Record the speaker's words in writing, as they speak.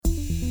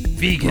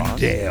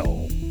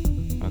Vegandale.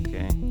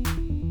 Okay.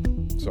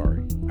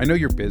 Sorry. I know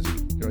you're busy.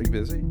 Are you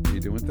busy? Are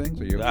you doing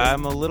things? Are you okay?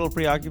 I'm a little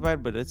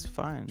preoccupied, but it's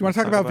fine. Do you want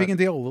to talk about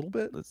Vegandale a little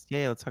bit? Let's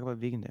talk about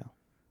Vegandale.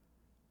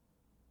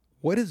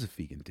 What is a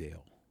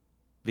Vegandale?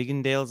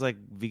 Vegandale's like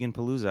Vegan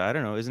Palooza. I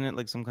don't know. Isn't it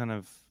like some kind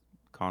of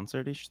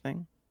concert-ish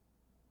thing?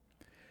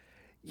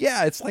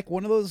 Yeah, it's like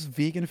one of those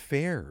vegan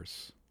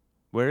fairs.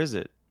 Where is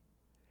it?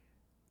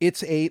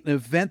 It's an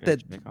event Can I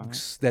check on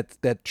it?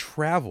 that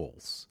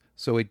travels.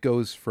 So it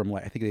goes from,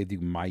 like, I think they do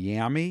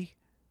Miami,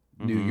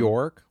 New Mhm.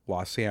 York,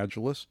 Los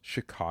Angeles,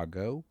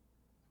 Chicago.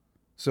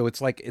 So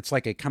it's like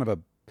a kind of a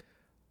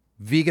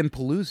vegan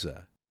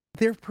palooza.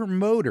 They're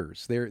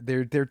promoters. They're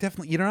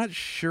definitely, you're not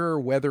sure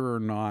whether or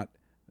not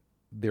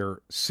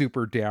they're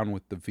super down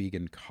with the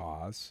vegan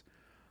cause,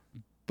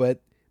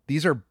 but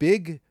these are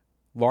big,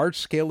 large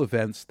scale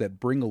events that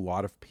bring a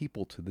lot of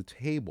people to the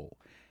table.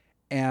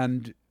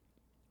 And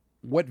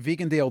what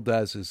Vegandale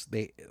does is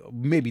they,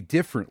 maybe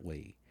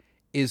differently,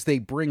 is they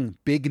bring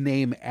big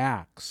name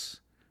acts.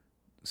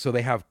 So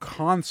they have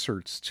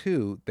concerts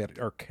too that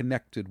are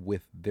connected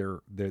with their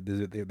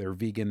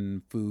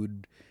vegan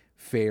food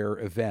fair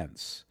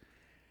events.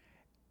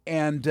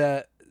 And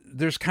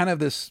there's kind of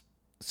this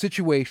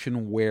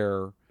situation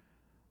where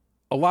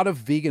a lot of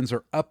vegans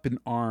are up in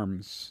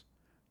arms.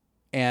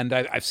 And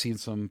I've seen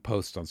some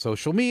posts on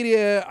social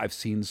media. I've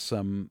seen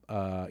some,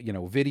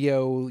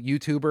 video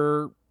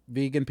YouTuber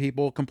vegan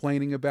people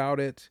complaining about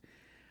it,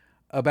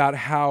 about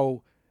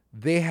how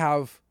they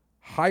have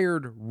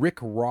hired Rick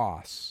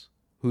Ross,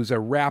 who's a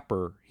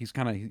rapper.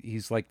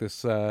 He's like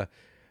this,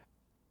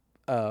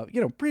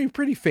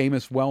 pretty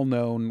famous,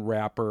 well-known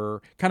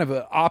rapper, kind of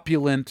an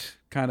opulent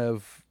kind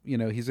of,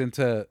 he's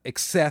into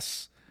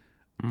excess.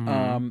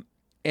 Mhm.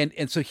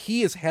 And so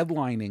he is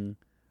headlining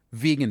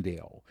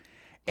Vegandale.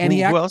 And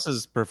who else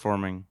is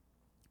performing?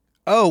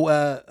 What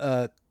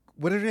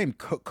is her name?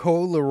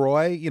 Cole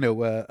Leroy.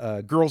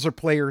 Girls Are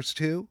Players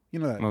Too. You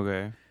know that.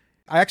 Okay.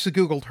 I actually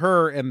Googled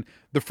her, and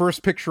the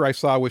first picture I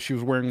saw was she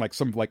was wearing like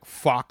some like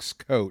fox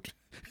coat.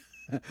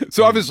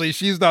 So obviously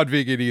she's not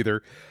vegan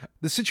either.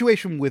 The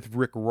situation with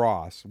Rick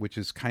Ross, which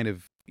is kind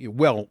of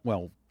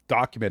well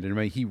documented. I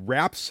mean, he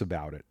raps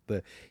about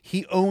it.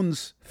 He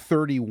owns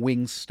 30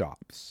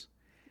 Wingstops.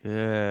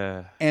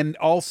 Yeah. And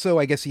also,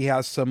 I guess he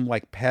has some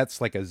like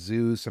pets, like a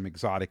zoo, some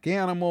exotic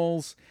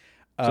animals.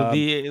 So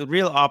the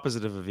real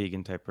opposite of a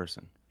vegan type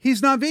person.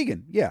 He's not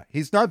vegan. Yeah,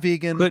 he's not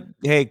vegan. Couldn't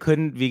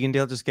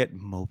Vegandale just get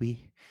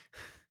Moby?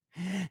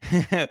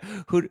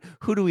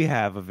 Who do we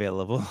have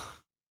available?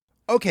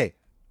 Okay,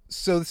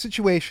 so the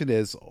situation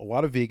is a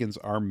lot of vegans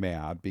are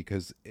mad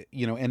because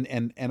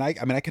and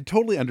I mean I can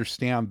totally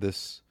understand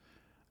this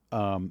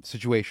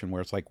situation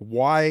where it's like,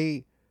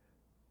 why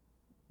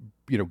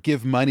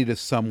give money to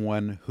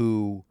someone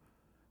who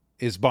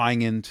is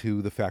buying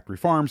into the factory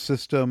farm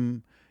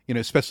system.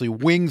 Especially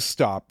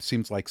Wingstop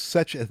seems like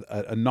such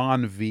a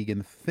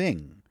non-vegan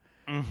thing.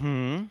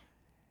 Mm-hmm.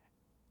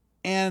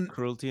 And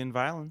cruelty and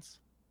violence.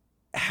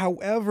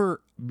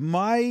 However,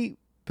 my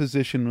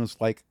position was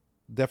like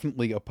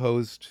definitely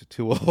opposed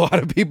to a lot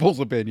of people's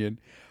opinion.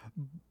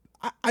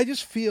 I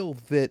just feel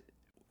that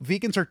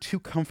vegans are too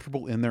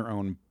comfortable in their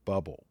own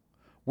bubble.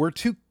 We're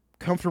too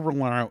comfortable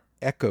in our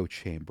echo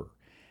chamber.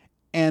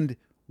 And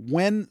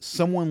when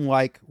someone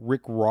like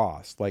Rick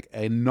Ross, like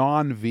a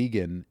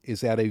non-vegan,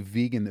 is at a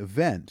vegan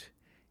event,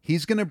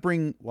 he's going to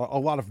bring a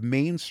lot of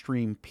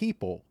mainstream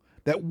people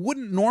that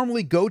wouldn't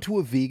normally go to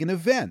a vegan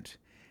event.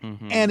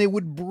 Mm-hmm. And it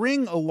would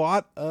bring a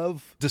lot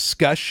of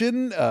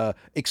discussion,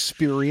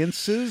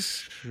 experiences.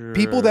 Sure.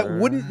 People that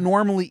wouldn't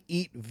normally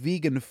eat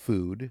vegan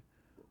food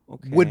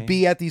would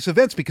be at these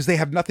events because they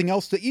have nothing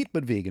else to eat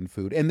but vegan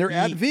food. And they're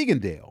at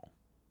Vegandale.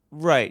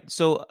 Right.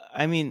 So,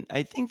 I mean,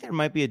 I think there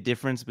might be a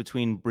difference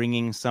between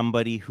bringing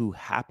somebody who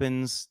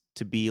happens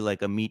to be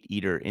like a meat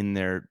eater in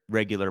their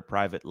regular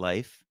private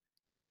life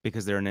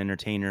because they're an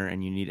entertainer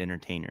and you need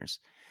entertainers.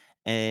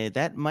 And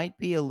that might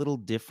be a little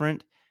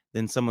different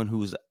than someone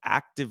who's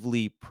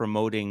actively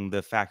promoting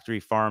the factory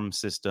farm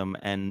system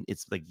and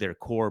it's like their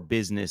core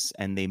business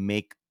and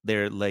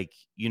they're like,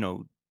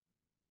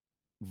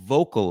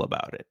 vocal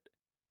about it.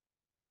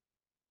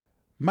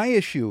 My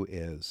issue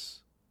is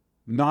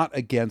not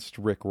against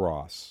Rick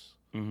Ross.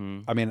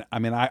 Mm-hmm. I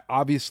mean,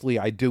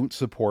 I don't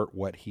support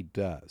what he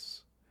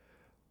does.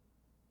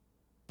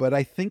 But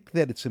I think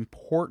that it's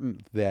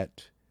important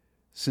that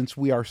since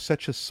we are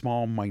such a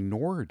small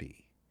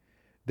minority,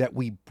 that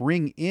we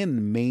bring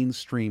in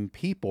mainstream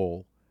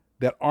people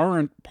that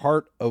aren't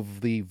part of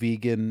the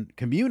vegan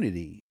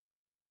community.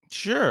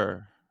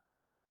 Sure.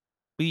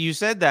 But you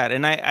said that,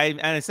 and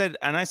I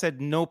said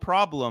no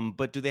problem,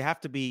 but do they have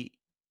to be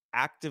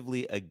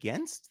actively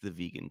against the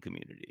vegan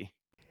community?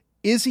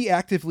 Is he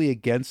actively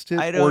against it,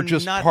 I or don't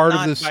just not part of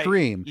not the by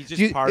stream? he's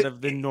just part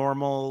of the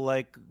normal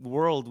like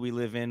world we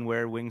live in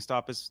where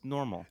Wingstop is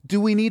normal.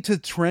 Do we need to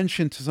trench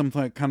into some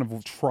kind of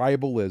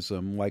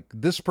tribalism? Like,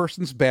 this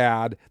person's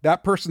bad,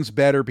 that person's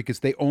better because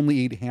they only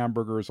eat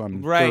hamburgers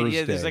on Right,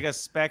 yeah, there's like Thursday. a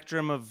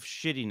spectrum of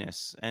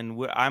shittiness,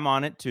 and I'm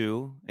on it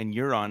too, and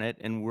you're on it,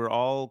 and we're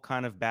all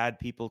kind of bad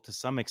people to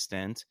some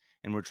extent,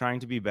 and we're trying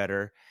to be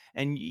better.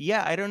 And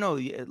yeah, I don't know,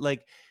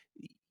 like,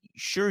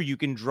 sure, you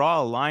can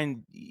draw a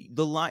line.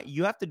 The line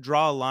you have to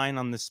draw a line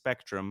on the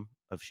spectrum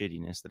of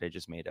shittiness that I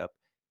just made up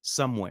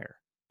somewhere.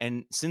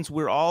 And since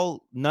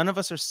none of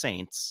us are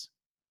saints,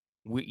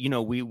 we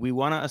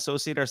want to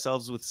associate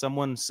ourselves with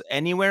someone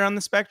anywhere on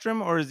the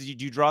spectrum, or do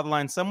you draw the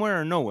line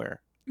somewhere or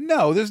nowhere?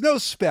 No, there's no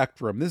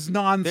spectrum. This is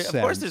nonsense.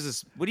 Of course,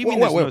 there's what do you mean?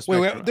 There's no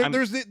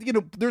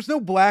spectrum. There's no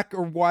black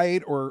or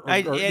white or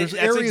there's that's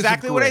areas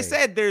exactly of what I gray.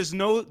 said. There's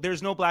no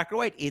black or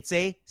white. It's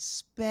a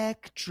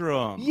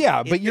spectrum.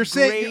 Yeah, but It's you're a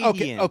saying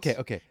gradient.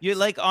 okay. You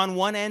like on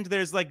one end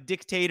there's like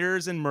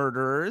dictators and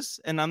murderers,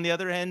 and on the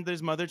other end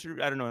there's I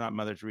don't know, not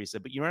Mother Teresa,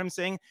 but you know what I'm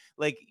saying?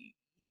 Like,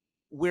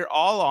 we're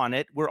all on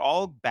it. We're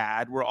all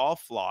bad. We're all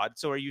flawed.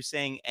 So are you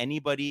saying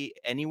anybody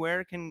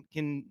anywhere can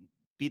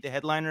be the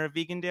headliner of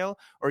Vegandale?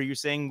 Or are you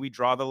saying we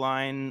draw the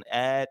line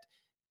at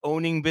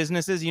owning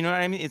businesses? You know what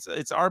I mean?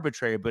 It's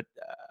arbitrary, but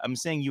I'm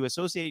saying you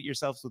associate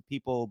yourselves with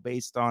people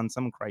based on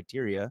some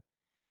criteria,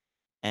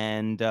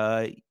 and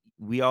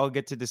we all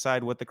get to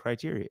decide what the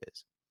criteria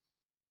is.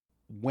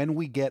 When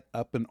we get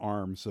up in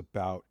arms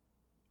about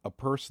a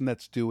person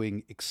that's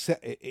doing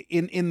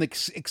in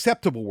the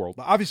acceptable world,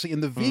 obviously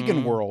in the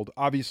vegan world,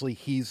 obviously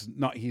he's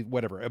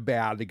whatever, a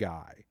bad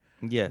guy.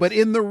 Yes. But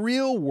in the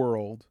real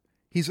world,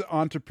 he's an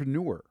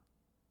entrepreneur.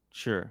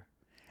 Sure.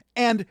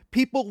 And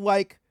people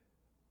like,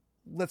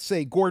 let's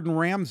say, Gordon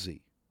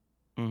Ramsay.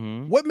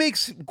 What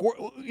makes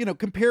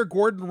compare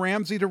Gordon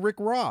Ramsay to Rick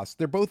Ross?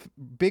 They're both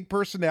big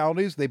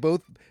personalities. They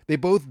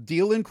both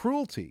deal in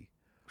cruelty.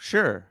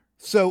 Sure.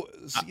 So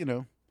I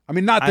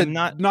mean, and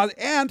not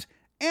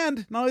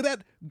only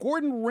that,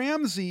 Gordon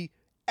Ramsay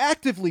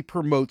actively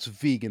promotes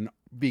vegan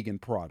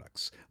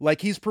products.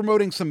 Like, he's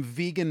promoting some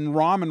vegan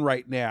ramen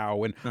right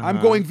now, and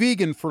I'm going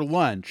vegan for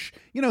lunch.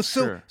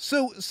 Sure.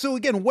 So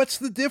again, what's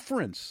the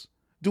difference?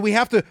 Do we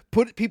have to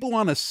put people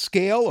on a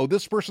scale? Oh,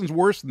 this person's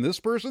worse than this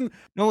person?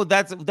 No,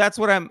 that's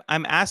what I'm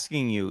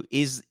asking you.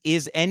 Is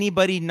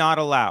anybody not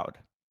allowed?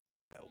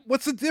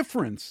 What's the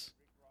difference?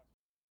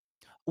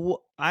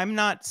 Well, I'm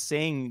not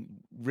saying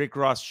Rick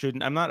Ross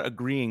shouldn't. I'm not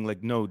agreeing,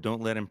 like, no,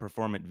 don't let him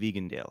perform at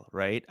Vegandale,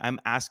 right? I'm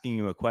asking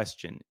you a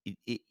question.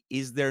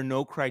 Is there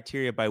no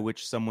criteria by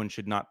which someone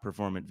should not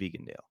perform at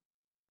Vegandale?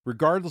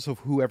 Regardless of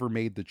whoever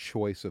made the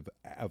choice of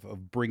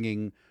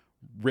bringing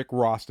Rick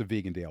Ross to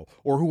Vegandale,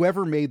 or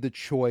whoever made the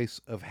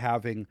choice of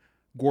having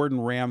Gordon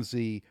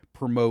Ramsay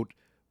promote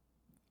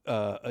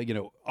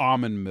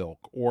almond milk,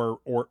 or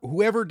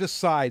whoever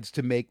decides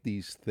to make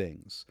these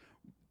things,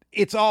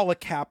 it's all a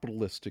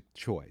capitalistic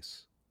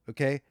choice.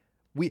 Okay,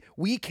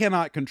 we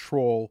cannot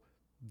control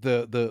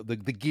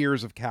the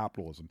gears of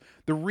capitalism.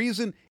 The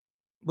reason,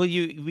 well,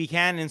 we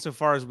can,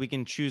 insofar as we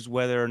can choose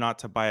whether or not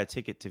to buy a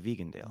ticket to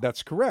Vegandale.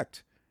 That's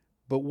correct.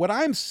 But what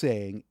I'm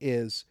saying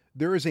is,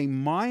 there is a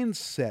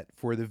mindset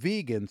for the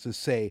vegans to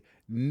say,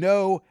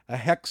 no, a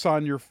hex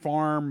on your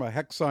farm, a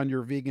hex on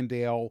your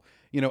Vegandale,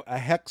 a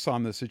hex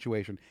on the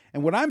situation.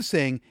 And what I'm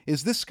saying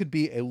is, this could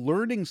be a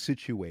learning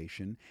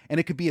situation, and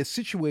it could be a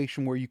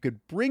situation where you could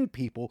bring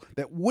people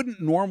that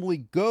wouldn't normally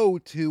go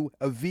to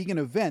a vegan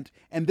event,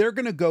 and they're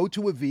going to go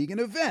to a vegan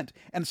event.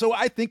 And so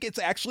I think it's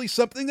actually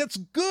something that's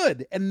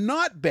good and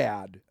not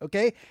bad,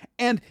 okay?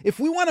 And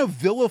if we want to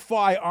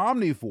vilify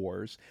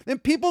omnivores, then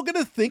people are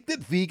going to think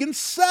that vegans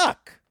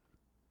suck.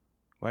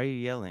 Why are you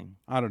yelling?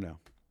 I don't know.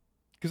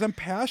 Because I'm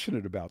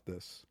passionate about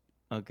this.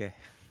 Okay.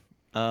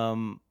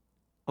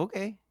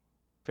 Okay.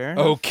 Fair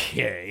enough.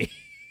 Okay.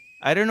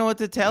 I don't know what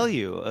to tell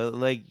you.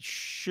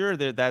 Sure,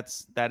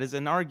 that is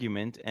an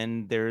argument,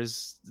 and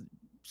there's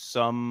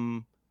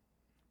some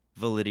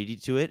validity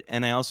to it,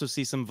 and I also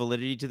see some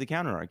validity to the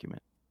counter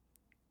argument.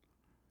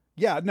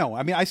 Yeah, no,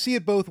 I mean, I see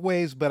it both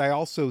ways, but I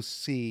also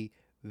see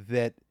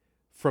that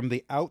from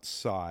the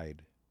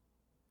outside,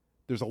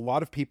 there's a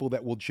lot of people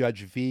that will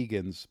judge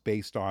vegans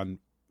based on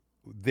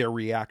their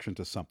reaction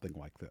to something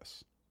like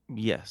this.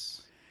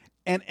 Yes.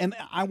 And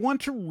I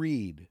want to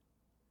read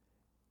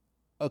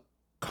a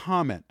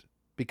comment,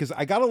 because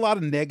I got a lot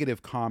of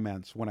negative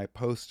comments when I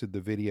posted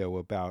the video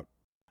about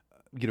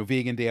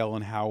Vegandale,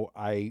 and how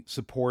I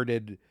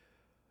supported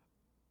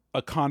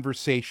a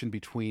conversation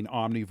between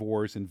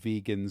omnivores and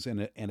vegans,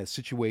 and a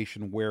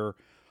situation where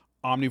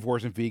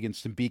omnivores and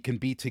vegans can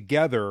be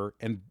together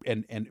and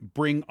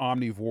bring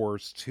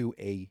omnivores to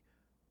a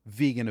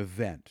vegan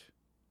event.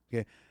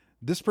 Okay,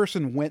 this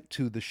person went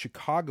to the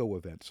Chicago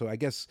event, so I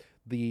guess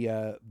the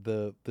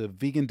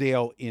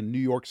Vegandale in New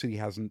York City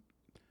hasn't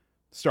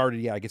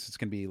started yet. I guess it's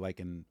going to be like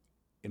in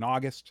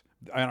August.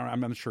 I'm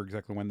not sure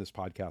exactly when this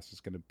podcast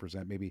is going to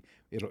present. Maybe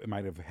it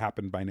might have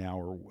happened by now,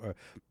 or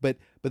but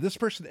this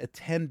person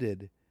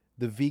attended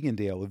the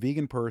Vegandale, a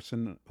vegan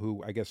person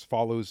who I guess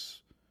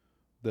follows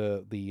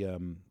the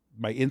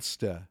my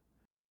Insta.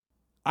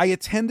 I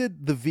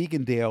attended the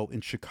Vegandale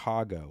in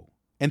Chicago,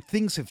 and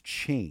things have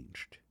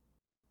changed.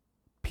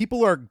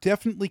 People are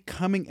definitely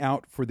coming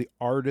out for the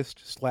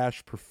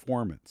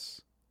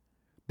artist/performance.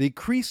 The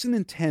increase in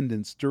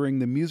attendance during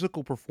the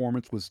musical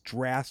performance was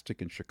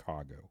drastic in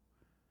Chicago.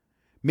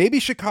 Maybe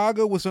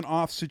Chicago was an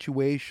off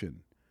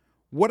situation.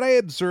 What I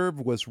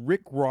observed was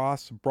Rick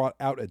Ross brought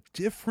out a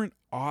different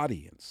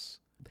audience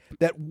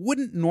that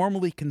wouldn't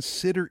normally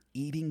consider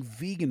eating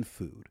vegan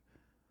food.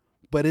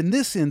 But in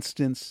this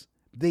instance,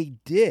 they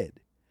did,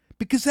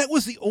 because that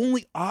was the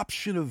only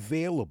option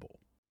available.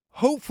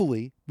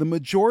 Hopefully, the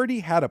majority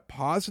had a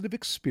positive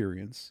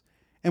experience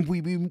and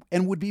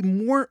would be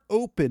more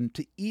open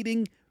to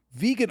eating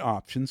vegan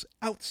options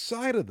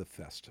outside of the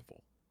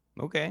festival.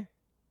 Okay.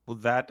 Well,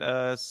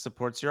 that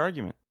supports your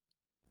argument.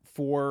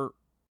 For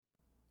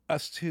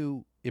us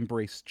to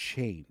embrace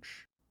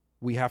change,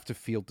 we have to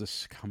feel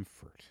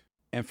discomfort.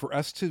 And for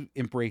us to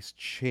embrace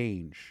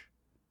change,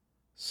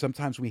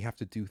 sometimes we have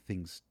to do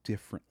things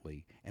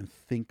differently and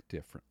think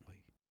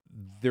differently.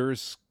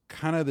 There's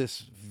kind of this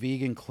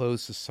vegan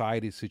closed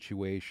society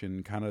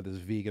situation, kind of this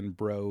vegan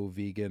bro,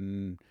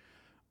 vegan,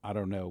 I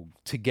don't know,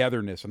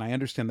 togetherness. And I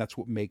understand that's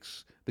what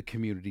makes the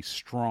community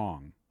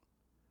strong.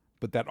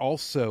 But that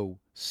also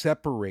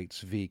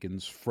separates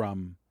vegans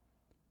from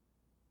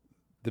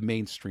the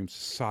mainstream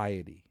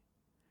society.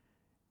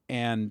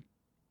 And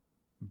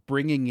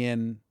bringing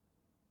in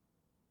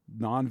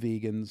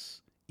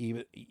non-vegans,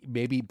 even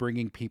maybe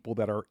bringing people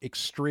that are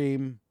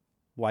extreme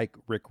like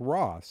Rick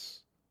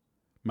Ross,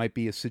 might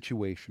be a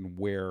situation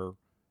where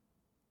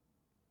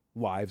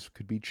lives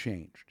could be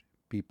changed.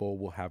 People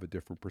will have a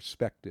different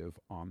perspective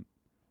on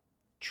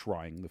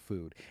trying the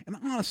food. And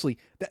honestly,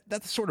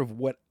 that's sort of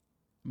what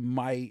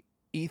my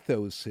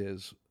ethos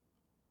is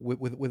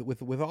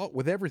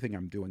with everything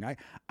I'm doing.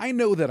 I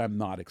know that I'm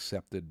not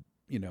accepted,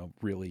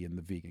 really in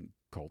the vegan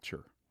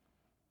culture.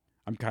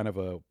 I'm kind of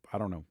a, I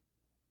don't know,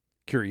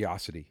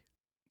 curiosity.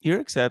 You're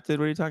accepted.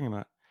 What are you talking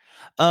about?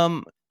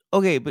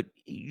 Okay, but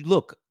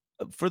look,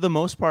 for the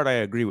most part, I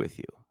agree with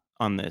you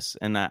on this,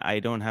 and I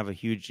don't have a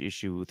huge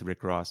issue with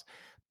Rick Ross.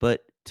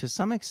 But to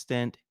some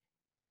extent,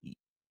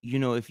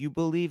 if you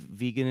believe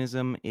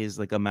veganism is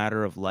like a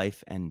matter of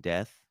life and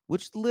death,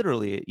 which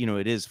literally,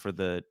 it is for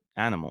the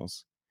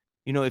animals.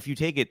 If you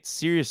take it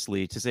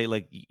seriously to say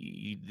like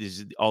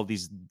there's all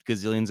these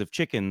gazillions of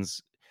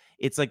chickens,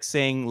 it's like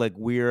saying like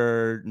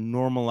we're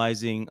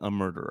normalizing a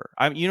murderer.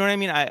 You know what I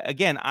mean?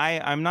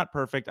 I'm not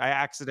perfect. I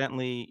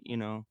accidentally,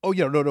 Oh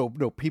yeah, no.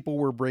 People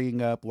were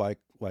bringing up like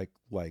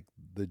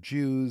the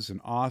Jews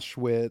and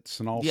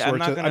Auschwitz and all Yeah, I'm sorts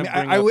not of. gonna I mean,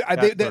 bring I up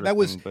that sort of that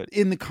was thing, but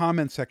in the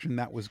comment section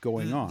that was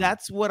going on.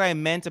 that's what I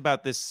meant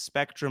about this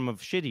spectrum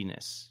of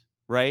shittiness,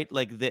 right?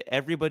 Like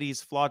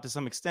everybody's flawed to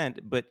some extent,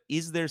 but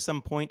is there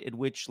some point at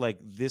which like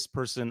this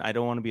person, I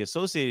don't want to be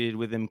associated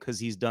with him because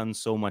he's done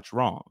so much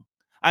wrong?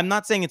 I'm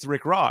not saying it's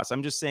Rick Ross.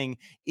 I'm just saying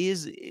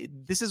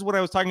this is what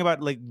I was talking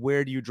about. Like,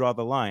 where do you draw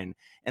the line?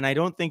 And I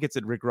don't think it's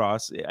at Rick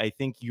Ross. I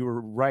think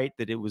you're right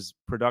that it was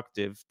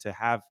productive to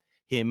have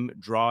him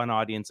draw an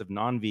audience of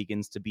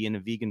non-vegans to be in a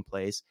vegan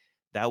place.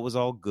 That was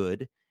all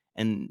good.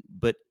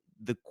 But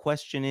the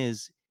question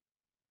is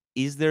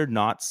there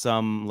not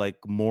some like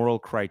moral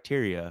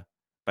criteria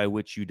by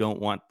which you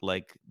don't want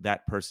like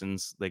that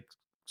person's like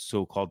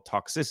so-called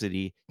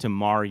toxicity to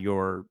mar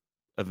your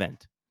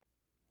event?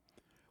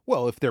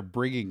 Well, if they're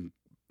bringing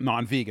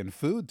non-vegan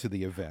food to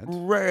the event,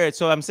 Right.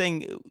 So I'm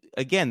saying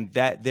again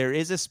that there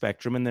is a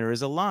spectrum and there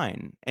is a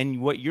line.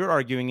 And what you're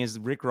arguing is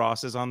Rick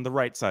Ross is on the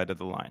right side of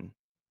the line.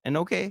 And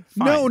okay,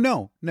 fine.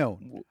 no.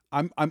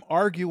 I'm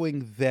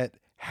arguing that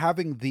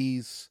having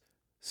these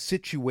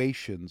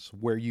situations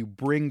where you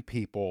bring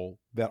people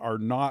that are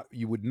not,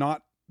 you would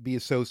not be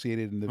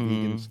associated in the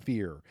vegan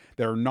sphere,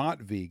 that are not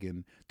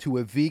vegan, to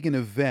a vegan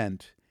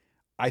event,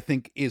 I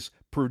think is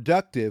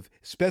productive,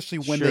 especially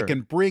when they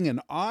can bring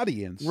an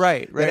audience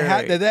right.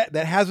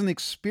 that hasn't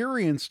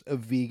experienced a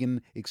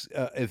vegan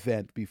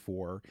event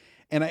before.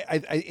 And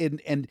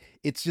and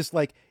it's just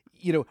like,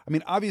 I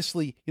mean,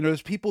 obviously,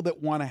 there's people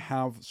that want to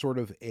have sort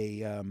of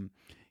a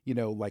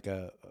like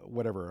a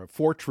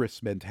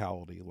fortress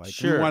mentality. Like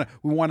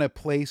we want a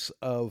place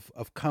of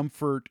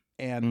comfort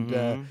and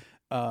a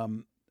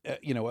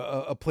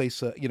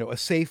place, a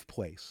safe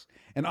place.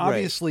 And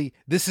obviously,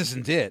 this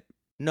isn't it.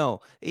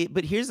 No,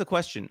 but here's the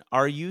question.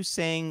 Are you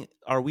saying,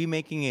 are we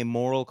making a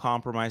moral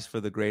compromise for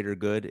the greater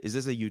good? Is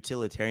this a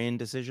utilitarian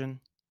decision?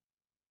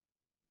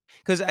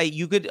 Because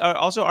you could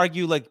also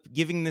argue like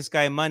giving this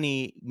guy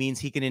money means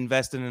he can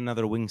invest in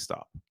another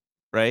Wingstop,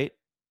 right?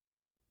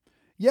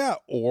 Yeah,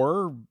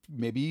 or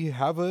maybe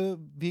have a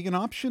vegan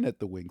option at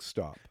the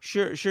Wingstop.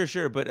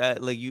 Sure.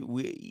 But like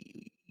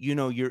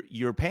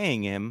you're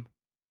paying him,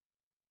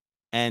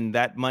 and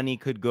that money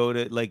could go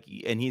to like,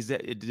 and he's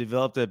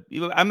developed a.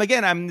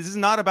 This is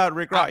not about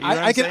Rick Ross.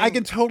 I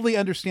can totally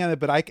understand it,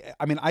 but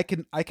I mean, I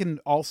can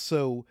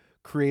also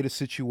create a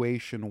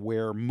situation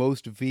where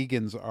most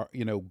vegans are,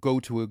 go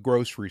to a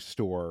grocery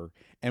store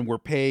and we're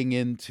paying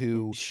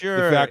into the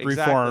Sure, factory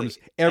exactly. farms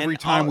every And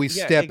time we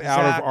yeah, step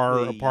out of our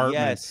exactly. apartment,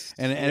 Yes.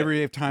 and Yeah,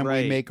 every time we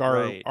right, make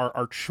right.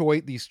 our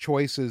choice, these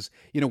choices,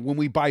 when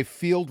we buy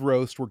field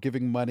roast, we're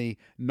giving money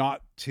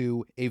not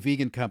to a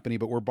vegan company,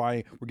 but we're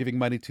giving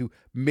money to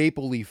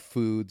Maple Leaf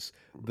Foods,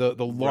 the Right.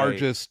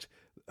 largest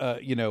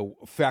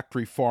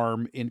factory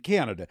farm in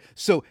Canada.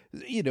 So,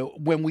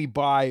 when we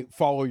buy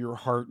Follow Your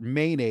Heart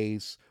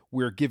mayonnaise,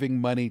 we're giving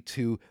money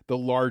to the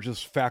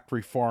largest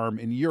factory farm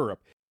in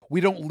Europe.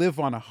 We don't live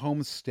on a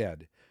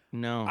homestead.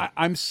 No.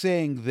 I'm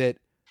saying that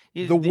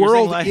the You're saying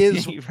world like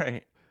is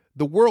right.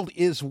 the world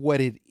is what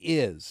it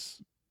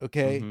is.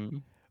 Okay, Mm-hmm.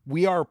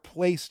 we are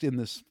placed in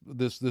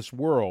this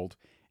world,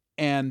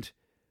 and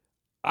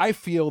I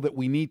feel that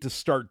we need to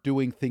start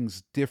doing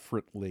things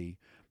differently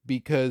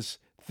because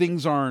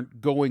things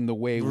aren't going the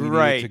way we need it to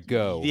Right.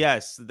 go.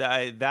 Yes,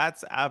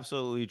 that's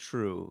absolutely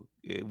true.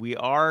 We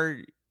are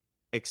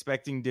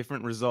expecting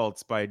different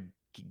results by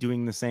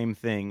doing the same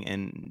thing,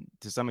 and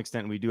to some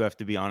extent we do have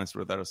to be honest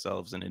with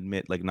ourselves and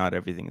admit like not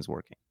everything is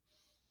working.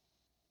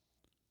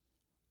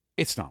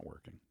 It's not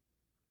working.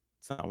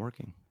 It's not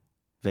working.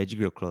 Veggie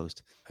Grill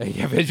closed. Hey,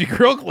 yeah, Veggie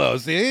Grill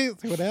closed. See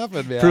what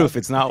happened, man? Proof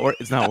it's not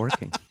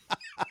working.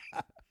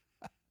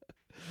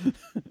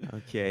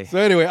 Okay. So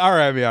anyway, all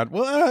right, man.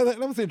 Well, that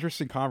was an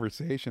interesting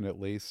conversation, at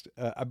least.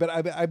 But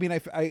I mean,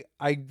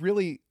 I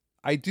really,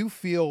 I do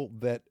feel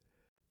that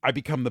I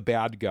become the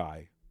bad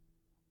guy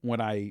when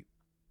I,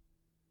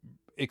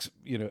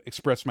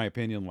 express my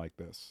opinion like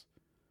this.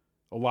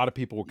 A lot of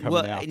people were coming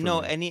Well, after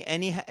no, me.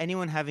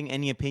 anyone having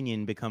any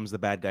opinion becomes the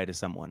bad guy to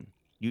someone.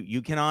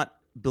 You cannot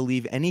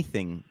believe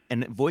anything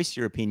and voice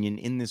your opinion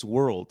in this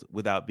world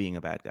without being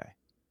a bad guy.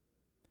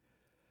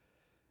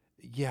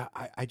 Yeah,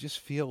 I just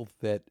feel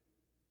that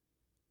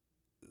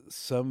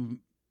some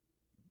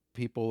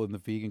people in the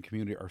vegan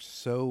community are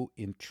so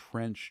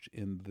entrenched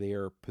in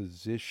their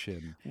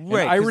position, and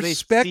Right, I because they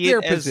respect see their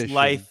it as position.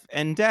 life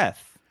and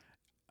death.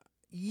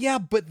 Yeah,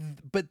 but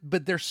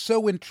they're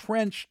so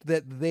entrenched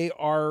that they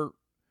are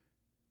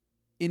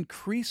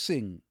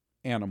increasing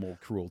animal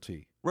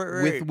cruelty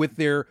Right, with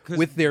their 'cause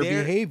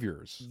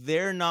behaviors.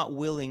 they're not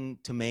willing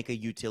to make a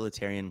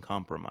utilitarian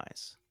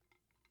compromise.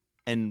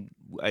 And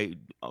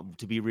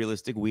to be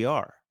realistic, we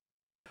are.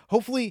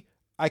 Hopefully,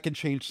 I can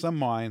change some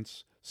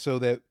minds so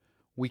that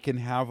we can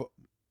have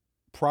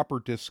proper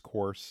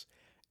discourse.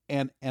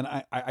 And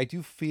I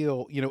do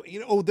feel,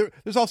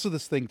 there's also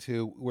this thing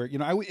too where,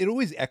 it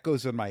always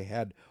echoes in my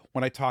head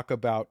when I talk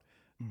about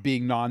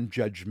being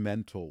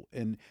non-judgmental.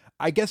 And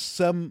I guess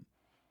some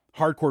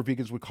hardcore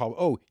vegans would call,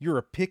 oh, you're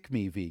a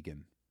pick-me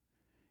vegan.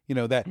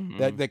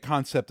 Mhm. That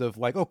concept of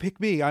like, oh, pick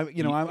me. I'm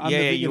Yeah, the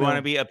yeah, you want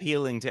to vegan. be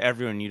appealing to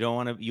everyone. You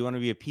want to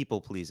be a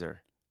people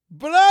pleaser.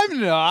 But I'm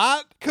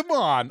not. Come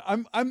on.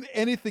 I'm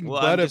anything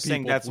Well, but I'm a just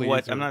saying people that's what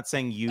I'm pleaser. not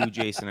saying you,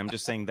 Jason. I'm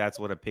just saying that's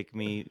what a pick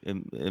me.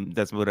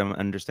 That's what I'm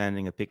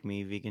understanding a pick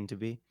me vegan to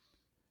be.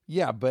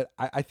 Yeah, but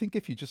I think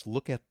if you just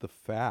look at the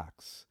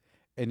facts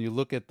and you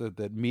look at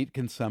the meat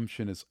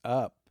consumption is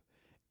up,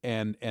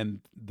 and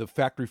the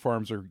factory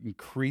farms are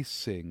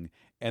increasing,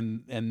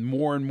 and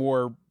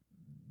more,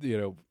 you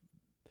know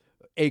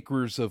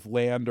acres of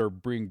land are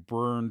being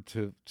burned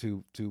to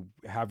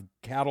have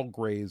cattle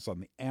graze on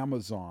the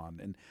Amazon,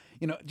 and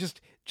it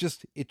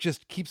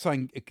just keeps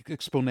on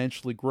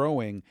exponentially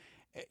growing.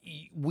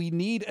 We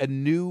need a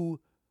new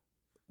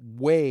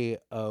way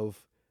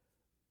of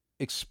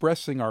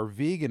expressing our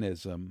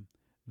veganism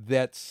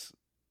that's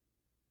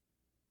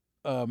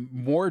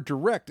more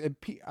direct. And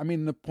I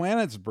mean, the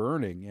planet's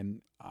burning,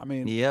 and I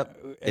mean, Yep,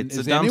 and it's a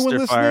is anyone dumpster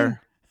listening?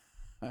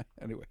 fire.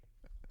 Anyway,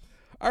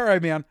 all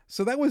right, man.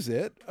 So that was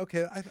it.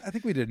 Okay, I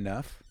think we did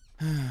enough.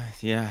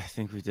 Yeah, I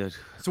think we did.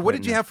 So what Quite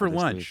did you enough have for this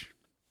week. lunch?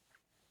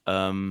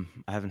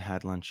 I haven't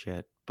had lunch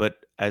yet, but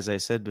as I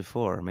said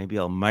before, maybe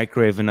I'll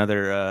microwave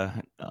another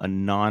a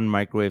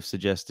non-microwave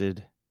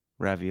suggested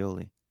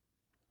ravioli.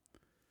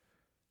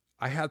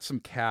 I had some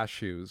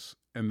cashews,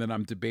 and then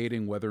I'm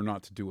debating whether or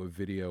not to do a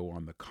video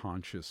on the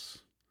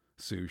conscious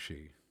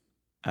sushi.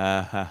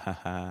 Ha ha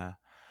ha.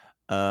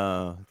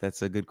 Oh,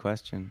 that's a good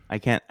question. I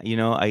can't,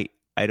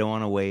 I don't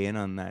want to weigh in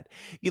on that.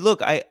 You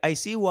look, I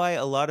see why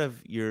a lot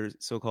of your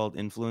so-called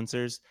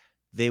influencers,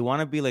 they want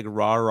to be like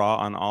rah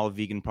on all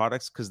vegan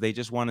products because they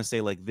just want to say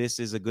like this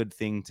is a good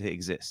thing to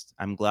exist.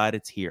 I'm glad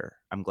it's here.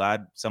 I'm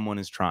glad someone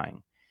is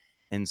trying.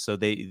 And so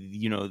they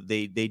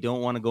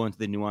don't want to go into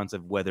the nuance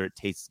of whether it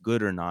tastes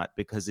good or not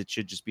because it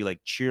should just be like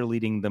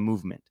cheerleading the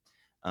movement.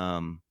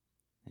 Um,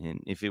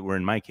 and if it were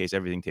in my case,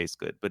 everything tastes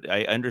good. But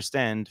I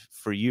understand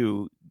for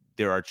you,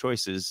 there are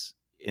choices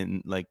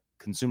in like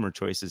consumer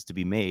choices to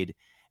be made,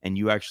 and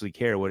you actually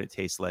care what it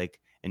tastes like,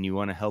 and you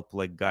want to help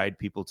like guide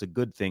people to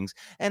good things.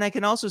 And I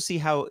can also see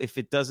how if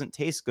it doesn't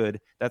taste good,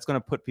 that's going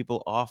to put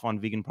people off on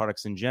vegan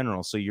products in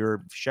general. So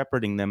you're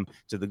shepherding them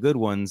to the good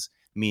ones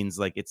means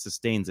like it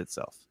sustains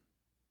itself.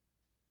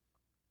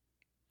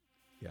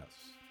 Yes,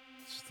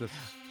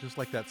 That's just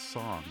like that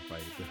song by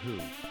The Who,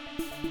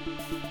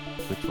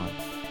 Which one?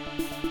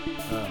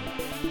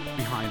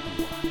 Behind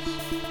the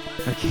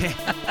Lines. Okay.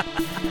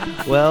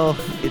 Well,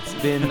 it's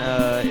been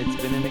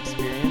an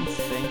experience.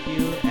 Thank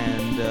you,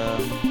 and